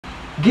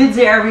Good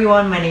day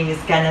everyone, my name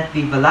is Kenneth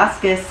V.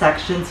 Velasquez,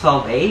 Section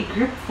 12A,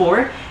 Group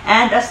 4,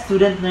 and a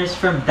student nurse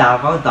from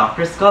Davao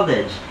Doctors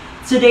College.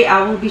 Today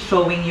I will be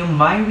showing you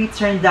my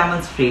return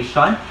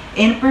demonstration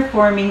in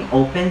performing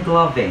open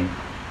gloving.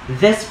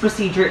 This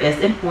procedure is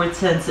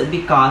important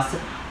because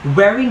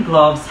wearing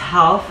gloves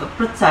help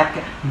protect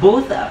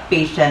both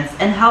patients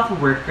and health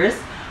workers,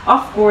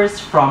 of course,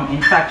 from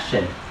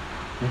infection.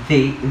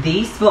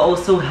 These will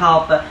also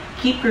help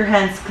keep your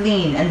hands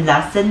clean and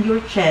lessen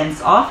your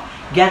chance of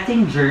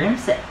getting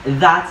germs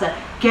that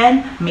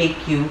can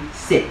make you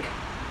sick.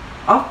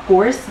 Of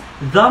course,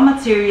 the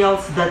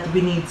materials that we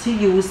need to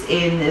use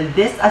in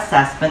this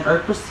assessment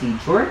or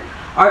procedure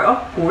are of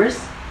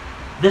course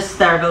the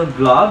sterile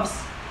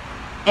gloves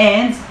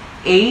and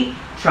a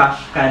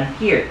trash can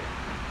here.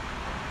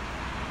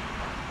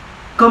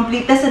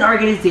 Completeness and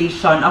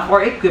organization of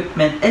our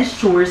equipment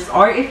ensures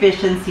our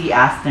efficiency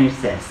as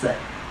nurses.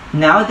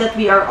 Now that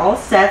we are all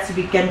set,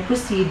 we can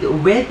proceed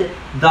with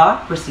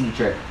the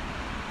procedure.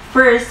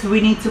 First,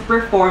 we need to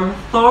perform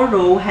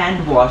thorough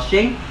hand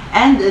washing,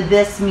 and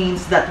this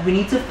means that we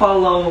need to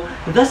follow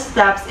the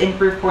steps in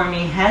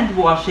performing hand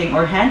washing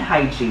or hand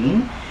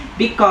hygiene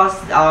because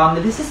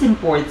this is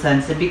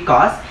important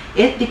because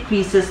it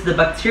decreases the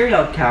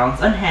bacterial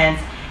counts on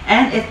hands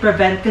and it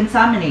prevents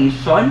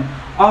contamination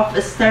of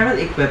sterile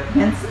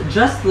equipment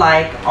just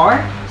like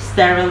our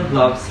sterile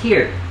gloves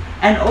here.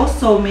 And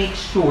also make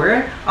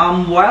sure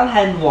while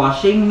hand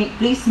washing,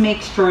 please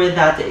make sure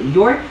that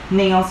your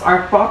nails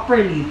are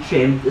properly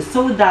trimmed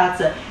so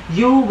that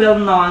you will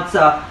not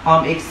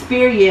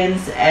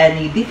experience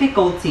any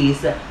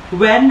difficulties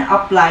when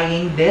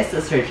applying this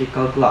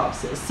surgical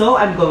gloves. So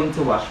I'm going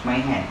to wash my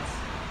hands.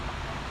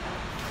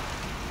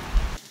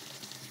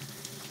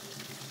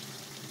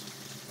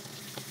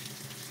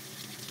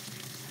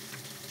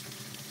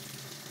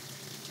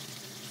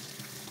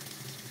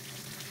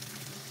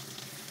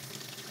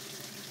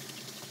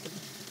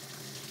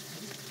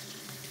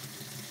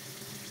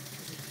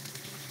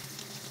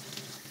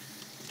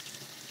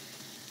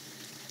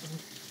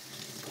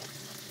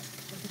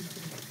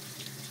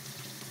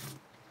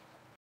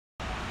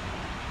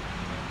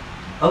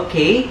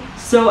 Okay,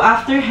 so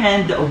after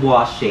hand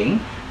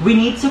washing, we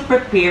need to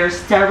prepare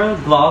sterile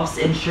gloves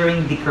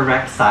ensuring the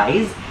correct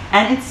size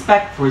and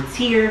inspect for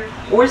tear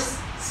or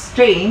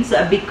stains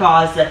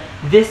because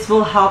this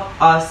will help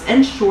us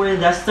ensure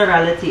the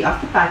sterility of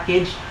the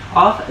package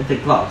of the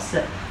gloves.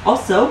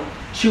 Also,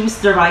 choose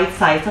the right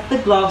size of the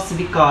gloves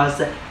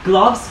because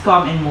gloves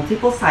come in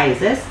multiple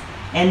sizes,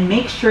 and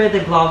make sure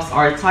the gloves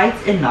are tight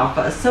enough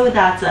so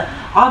that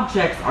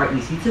objects are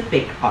easy to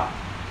pick up.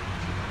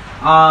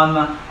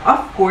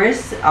 Of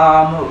course,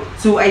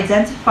 to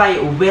identify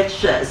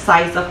which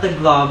size of the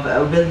glove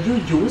will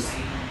you use,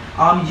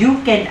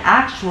 you can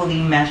actually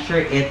measure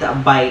it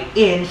by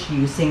inch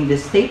using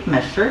this tape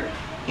measure.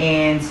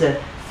 And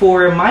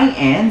for my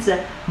ends,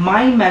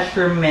 my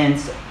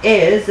measurement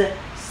is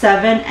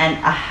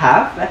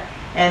 7.5,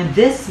 and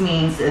this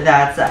means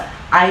that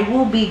I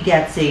will be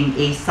getting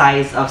a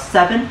size of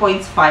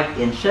 7.5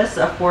 inches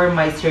for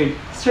my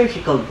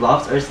surgical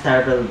gloves or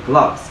sterile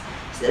gloves.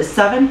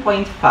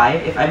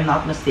 7.5, if I'm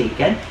not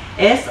mistaken,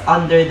 is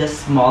under the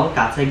small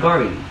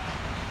category.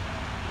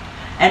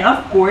 And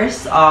of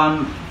course,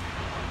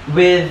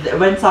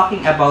 when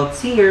talking about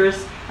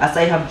tears, as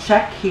I have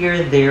checked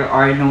here, there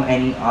are no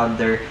any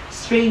other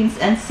strains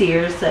and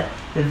tears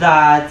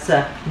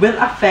that will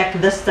affect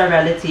the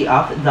sterility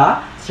of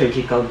the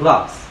surgical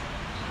gloves.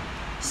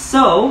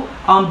 So,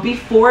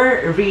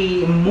 before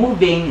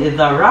removing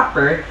the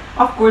wrapper,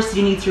 of course,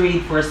 you need to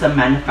read for some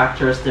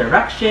manufacturer's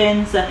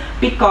directions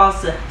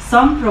because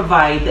some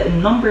provide a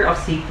number of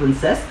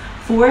sequences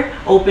for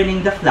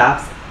opening the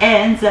flaps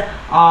and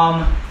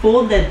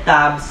folded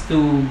tabs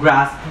to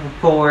grasp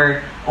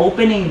for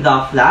opening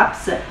the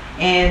flaps.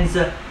 And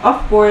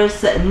of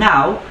course,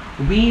 now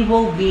we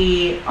will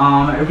be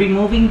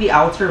removing the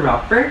outer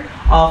wrapper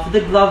of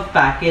the glove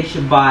package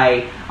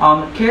by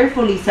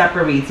carefully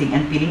separating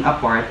and peeling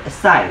apart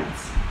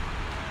sides.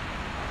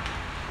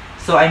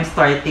 So I'm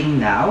starting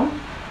now.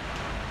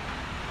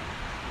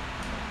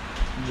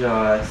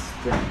 Just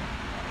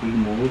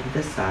remove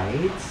the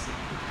sides.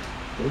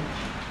 Okay.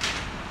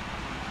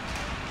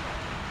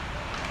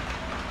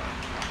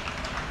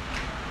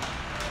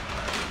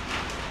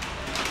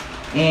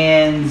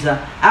 And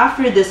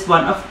after this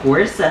one, of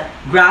course,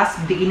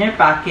 grasp the inner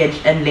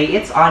package and lay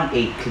it on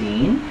a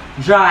clean,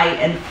 dry,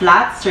 and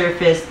flat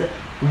surfaced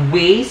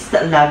waist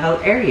level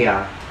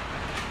area.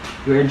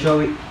 You're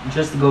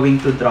just going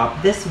to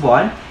drop this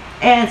one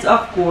and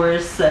of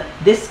course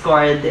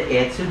discard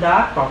it to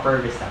the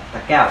proper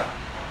receptacle.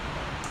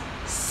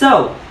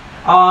 So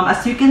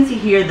as you can see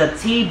here, the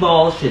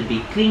table should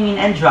be clean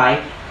and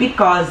dry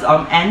because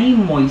any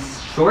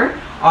moisture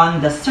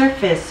on the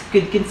surface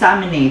could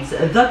contaminate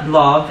the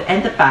glove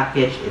and the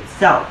package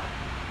itself.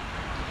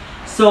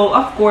 So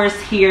of course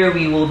here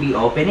we will be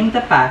opening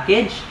the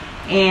package,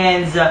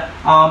 and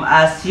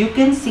as you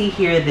can see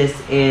here, this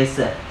is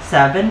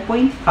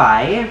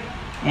 7.5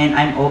 and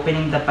I'm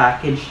opening the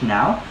package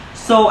now.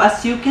 So So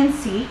as you can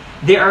see,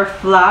 there are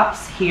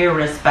flaps here,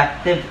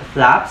 respective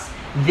flaps.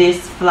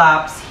 This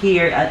flaps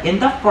here in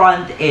the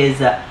front is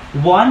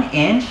 1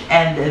 inch,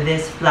 and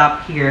this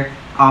flap here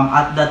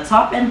at the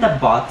top and the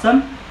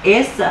bottom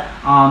is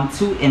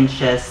 2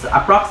 inches,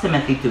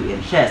 approximately 2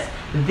 inches.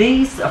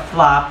 This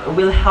flap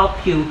will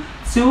help you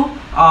to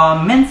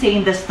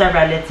maintain the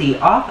sterility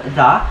of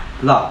the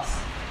gloves.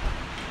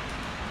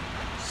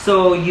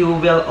 So you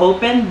will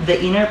open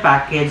the inner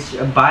package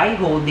by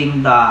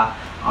holding the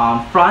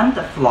front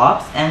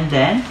flaps, and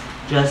then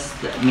just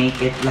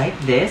make it like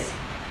this.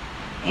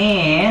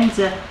 And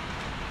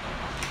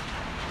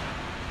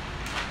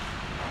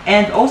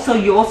also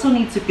you also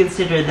need to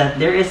consider that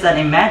there is an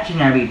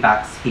imaginary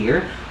box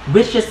here,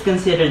 which is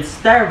considered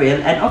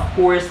sterile, and of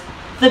course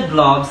the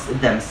gloves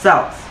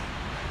themselves.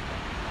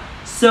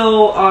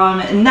 So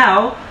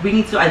now we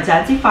need to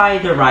identify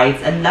the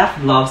right and left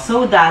gloves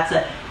so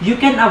that you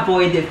can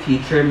avoid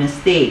future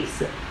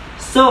mistakes.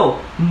 So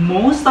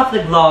most of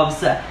the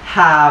gloves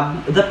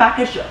have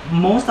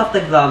most of the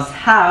gloves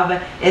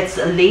have its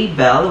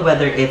label,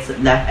 whether it's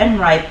left and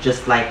right,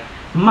 just like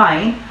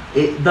mine.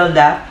 The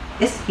left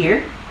is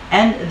here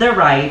and the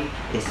right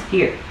is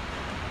here,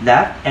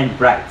 left and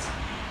right.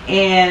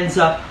 And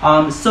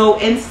so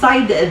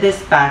inside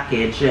this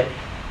package,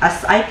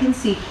 as I can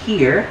see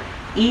here,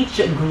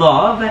 each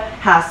glove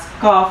has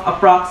cuff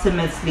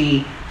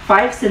approximately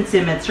 5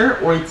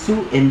 centimeters or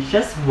 2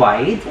 inches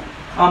wide.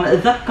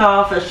 The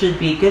cuff should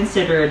be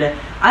considered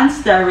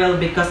unsterile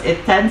because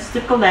it tends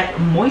to collect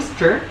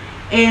moisture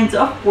and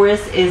of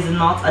course is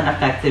not an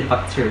effective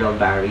bacterial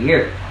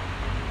barrier.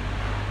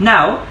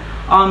 Now,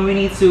 we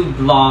need to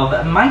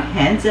glove my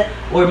hand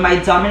or my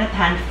dominant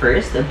hand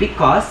first,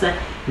 because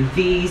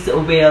these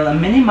will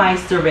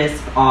minimize the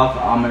risk of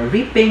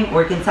ripping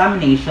or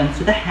contamination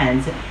to the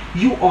hands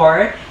you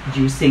are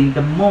using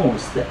the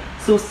most.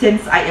 So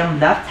since I am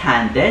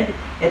left-handed,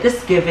 it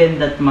is given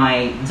that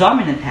my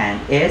dominant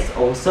hand is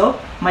also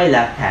my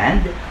left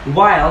hand,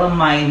 while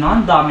my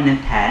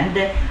non-dominant hand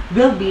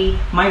will be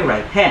my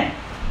right hand.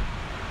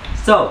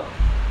 So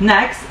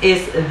next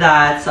is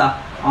that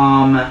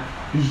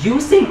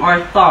using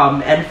our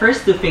thumb and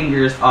first 2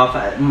 fingers of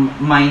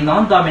my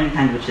non-dominant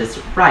hand, which is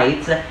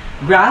right,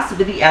 grasp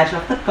the edge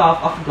of the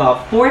cuff of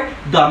glove for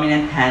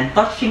dominant hand,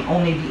 touching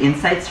only the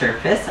inside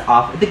surface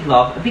of the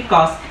glove,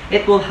 because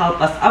it will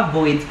help us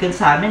avoid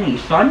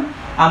contamination,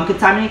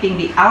 contaminating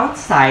the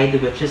outside,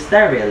 which is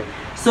sterile.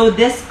 So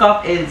this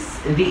cuff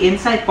is the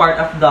inside part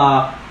of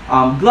the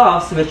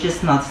gloves, which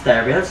is not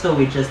sterile, so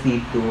we just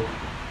need to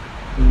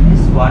do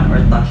this one or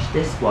touch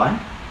this one.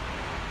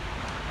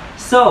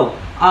 So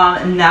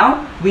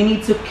now we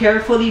need to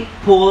carefully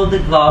pull the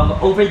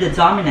glove over the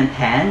dominant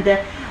hand,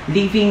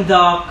 leaving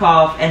the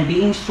cuff and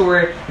being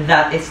sure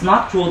that it's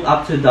not rolled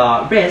up to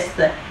the wrist,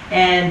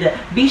 and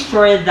be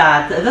sure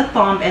that the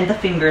thumb and the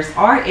fingers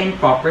are in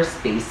proper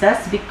spaces,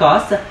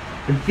 because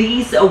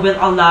these will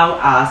allow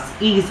us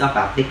ease of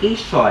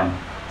application.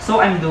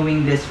 So I'm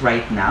doing this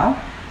right now.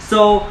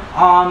 So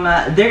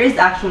there is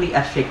actually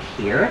a trick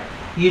here.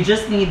 You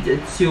just need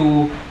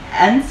to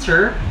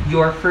insert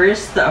your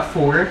first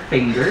 4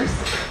 fingers,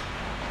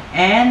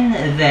 and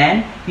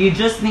then you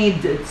just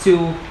need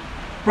to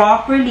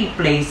properly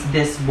place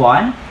this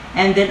one,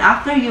 and then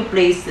after you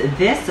place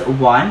this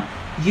one,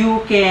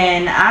 you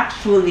can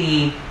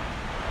actually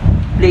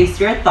place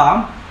your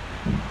thumb,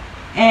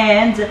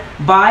 and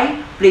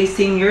by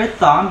placing your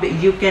thumb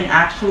you can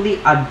actually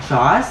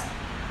adjust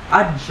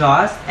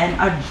and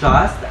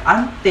adjust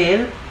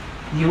until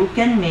you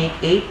can make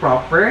a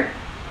proper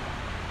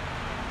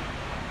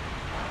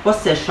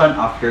position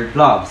of your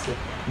gloves.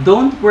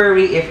 Don't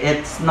worry if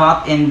it's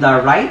not in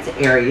the right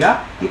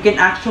area, you can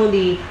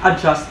actually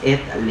adjust it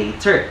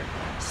later.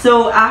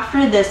 So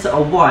after this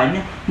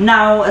one,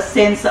 now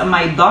since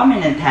my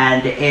dominant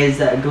hand is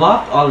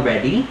gloved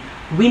already,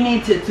 we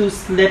need to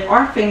slip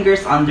our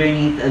fingers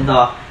underneath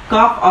the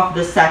cuff of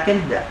the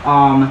second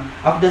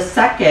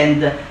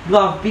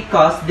glove,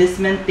 because this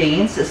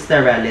maintains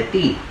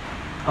sterility.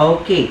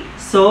 Okay,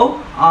 so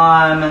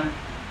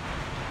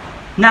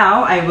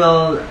now I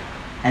will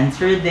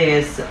enter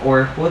this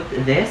or put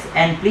this,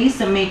 and please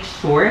make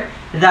sure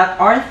that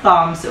our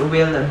thumbs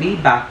will be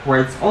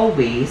backwards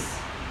always,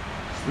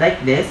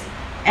 like this.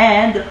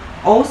 And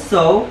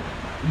also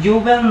you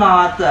will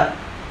not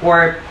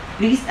or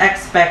please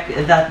expect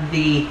that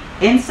the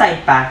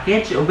inside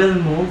package will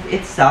move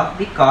itself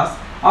because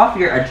of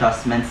your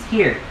adjustments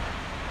here.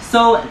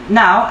 So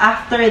now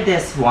after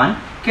this one,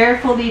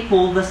 carefully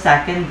pull the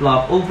second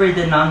glove over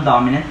the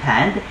non-dominant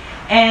hand,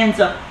 and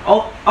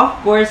of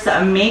course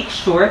make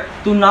sure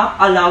to not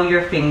allow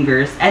your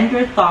fingers and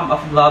your thumb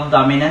of glove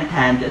dominant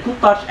hand to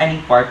touch any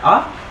part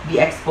of the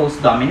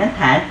exposed dominant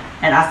hand.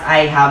 And as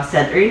I have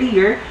said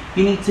earlier,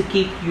 you need to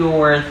keep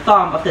your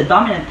thumb of the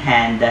dominant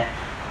hand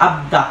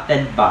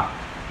abducted back,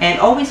 and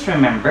always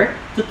remember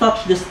to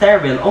touch the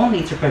sterile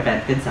only to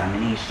prevent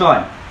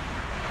contamination.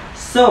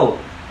 So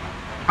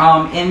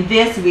in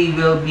this we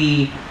will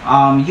be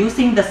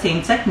using the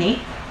same technique,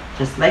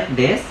 just like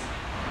this.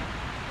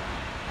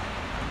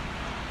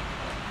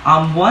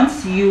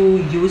 Once you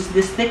use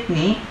this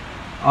technique,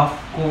 of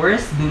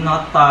course, do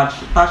not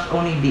touch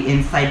only the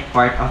inside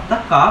part of the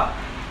cup,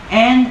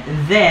 and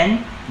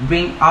then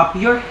bring up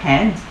your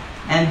hand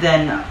and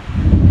then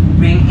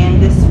bring in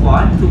this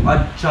one to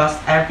adjust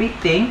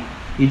everything.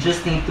 You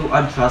just need to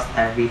adjust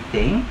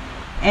everything,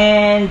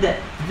 and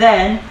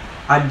then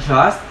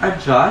adjust,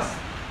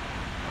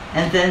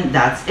 and then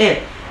that's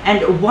it.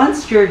 And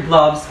once your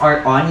gloves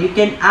are on, you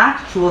can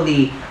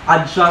actually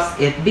adjust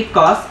it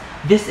because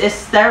this is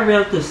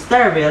sterile to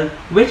sterile,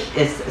 which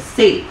is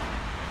safe.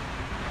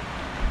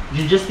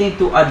 You just need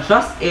to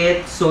adjust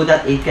it so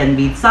that it can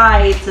be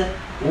tight,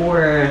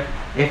 or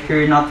if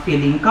you're not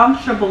feeling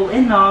comfortable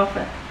enough,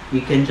 you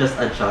can just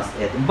adjust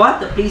it.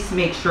 But please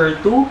make sure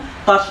to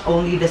touch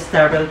only the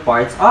sterile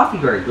parts of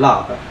your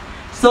glove.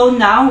 So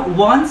now,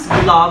 once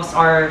gloves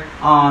are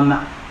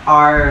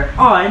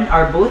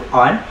both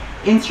on,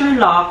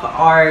 interlock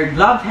our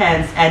glove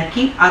hands and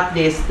keep at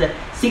least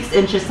 6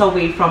 inches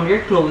away from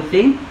your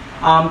clothing,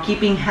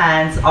 keeping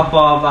hands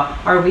above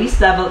our waist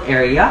level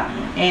area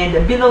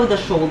and below the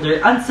shoulder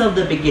until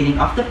the beginning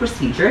of the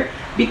procedure,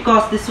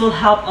 because this will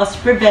help us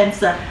prevent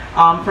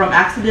from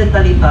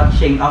accidentally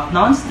touching of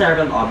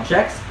non-sterile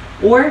objects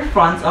or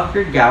fronts of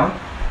your gown,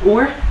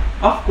 or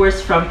of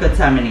course from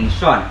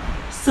contamination.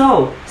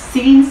 So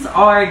since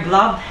our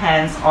gloved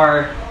hands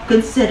are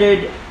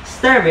considered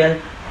sterile,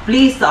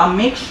 please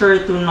make sure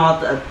to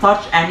not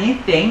touch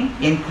anything,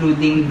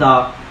 including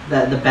the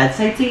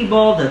bedside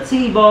table,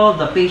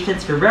 the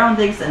patient's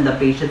surroundings, and the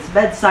patient's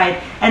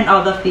bedside, and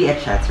all of the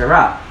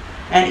etc.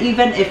 And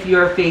even if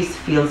your face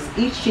feels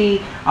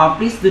itchy,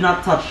 please do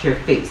not touch your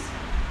face.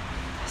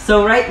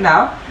 So right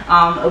now,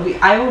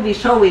 I will be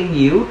showing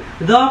you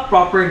the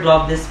proper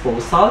glove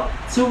disposal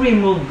to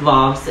remove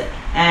gloves.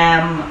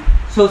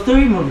 So to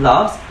remove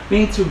gloves,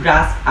 we need to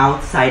grasp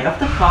outside of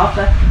the cup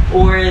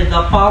or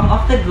the palm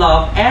of the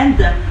glove, and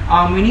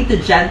we need to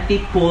gently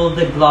pull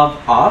the glove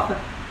off,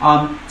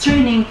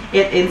 turning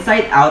it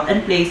inside out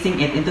and placing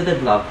it into the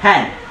glove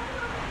hand.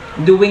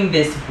 Doing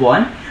this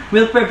one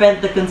will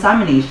prevent the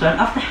contamination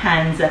of the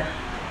hands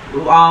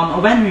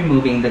when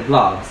removing the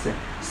gloves.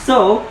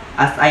 So,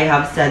 as I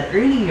have said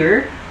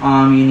earlier,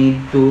 you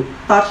need to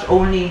touch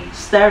only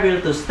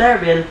sterile to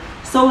sterile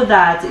so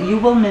that you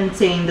will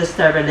maintain the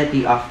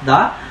sterility of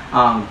the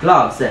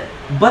gloves.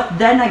 But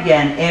then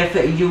again, if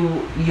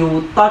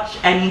you touch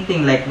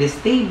anything like this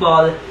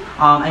table,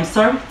 I'm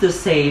sorry to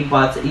say,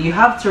 but you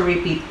have to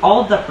repeat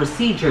all the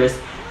procedures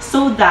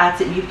so that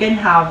you can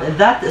have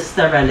that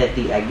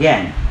sterility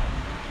again.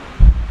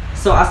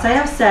 So as I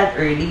have said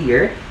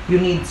earlier, you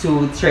need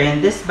to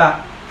turn this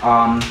back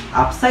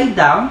upside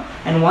down,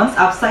 and once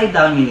upside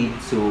down, you need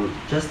to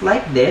just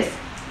like this,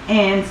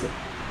 and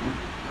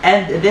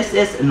this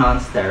is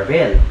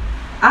non-sterile.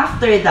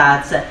 After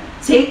that,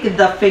 take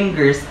the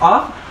fingers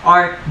off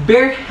our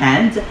bare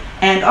hand,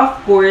 and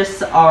of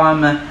course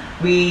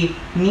we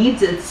need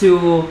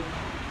to,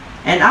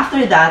 and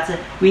after that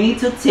we need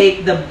to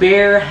take the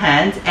bare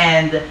hand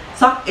and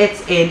tuck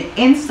it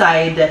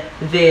inside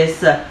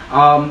this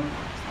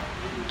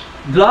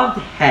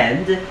gloved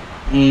hand,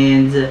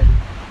 and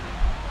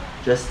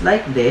just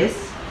like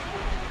this.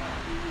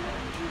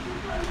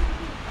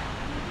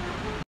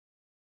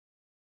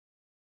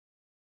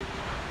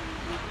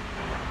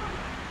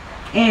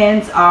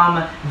 And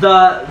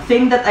the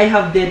thing that I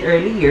have did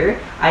earlier,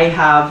 I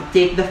have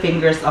take the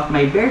fingers of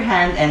my bare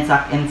hand and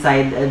tuck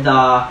inside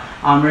the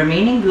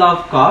remaining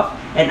glove cuff,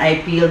 and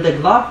I peel the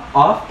glove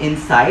off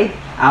inside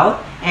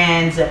out,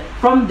 and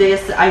from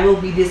this I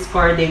will be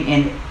discarding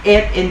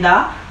it in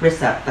the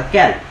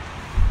receptacle.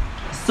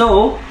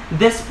 So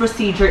this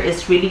procedure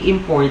is really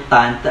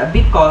important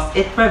because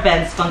it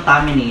prevents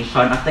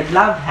contamination of the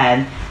gloved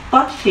hand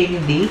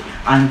touching the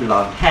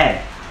ungloved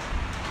hand.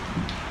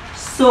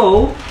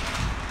 So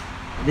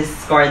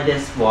discard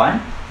this one.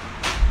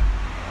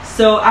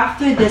 So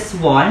after this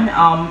one,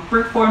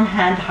 perform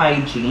hand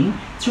hygiene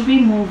to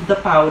remove the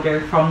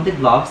powder from the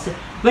gloves,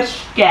 which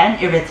can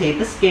irritate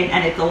the skin,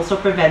 and it also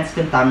prevents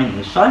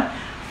contamination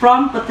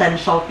from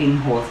potential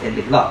pinholes in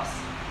the gloves.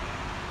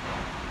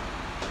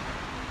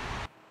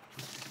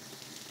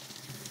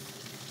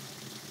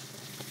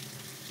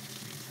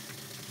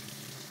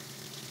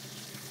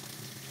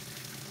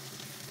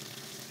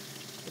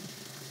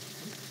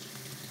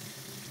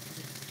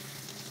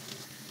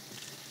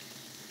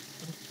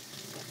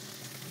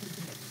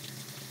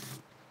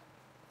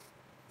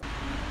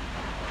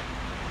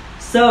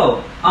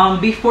 So,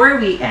 before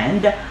we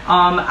end,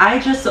 I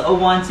just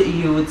want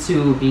you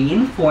to be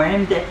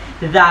informed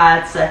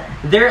that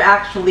there are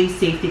actually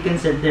safety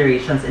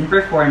considerations in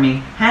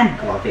performing hand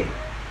gloving.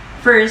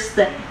 First,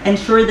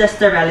 ensure the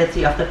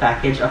sterility of the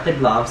package of the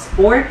gloves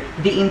for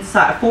the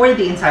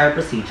entire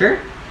procedure.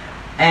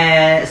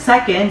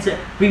 Second,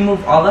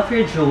 remove all of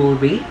your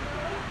jewelry.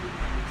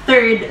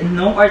 Third,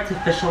 no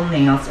artificial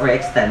nails or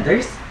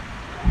extenders,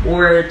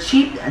 or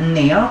cheap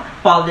nail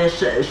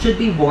polish should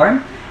be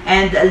worn.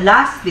 And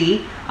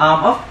lastly,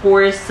 of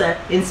course,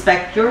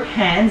 inspect your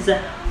hands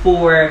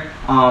for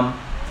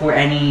for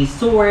any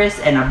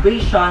sores and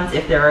abrasions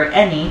if there are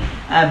any,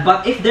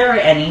 but if there are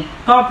any,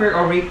 cover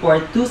or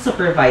report to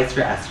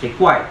supervisor as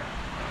required.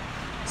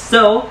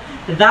 So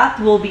that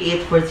will be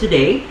it for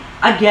today.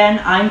 Again,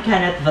 I'm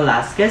Kenneth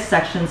Velasquez,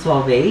 Section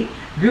 12A,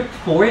 Group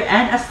 4,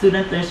 and a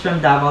student nurse from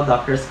Davao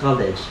Doctors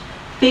College.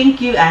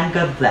 Thank you and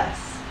God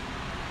bless.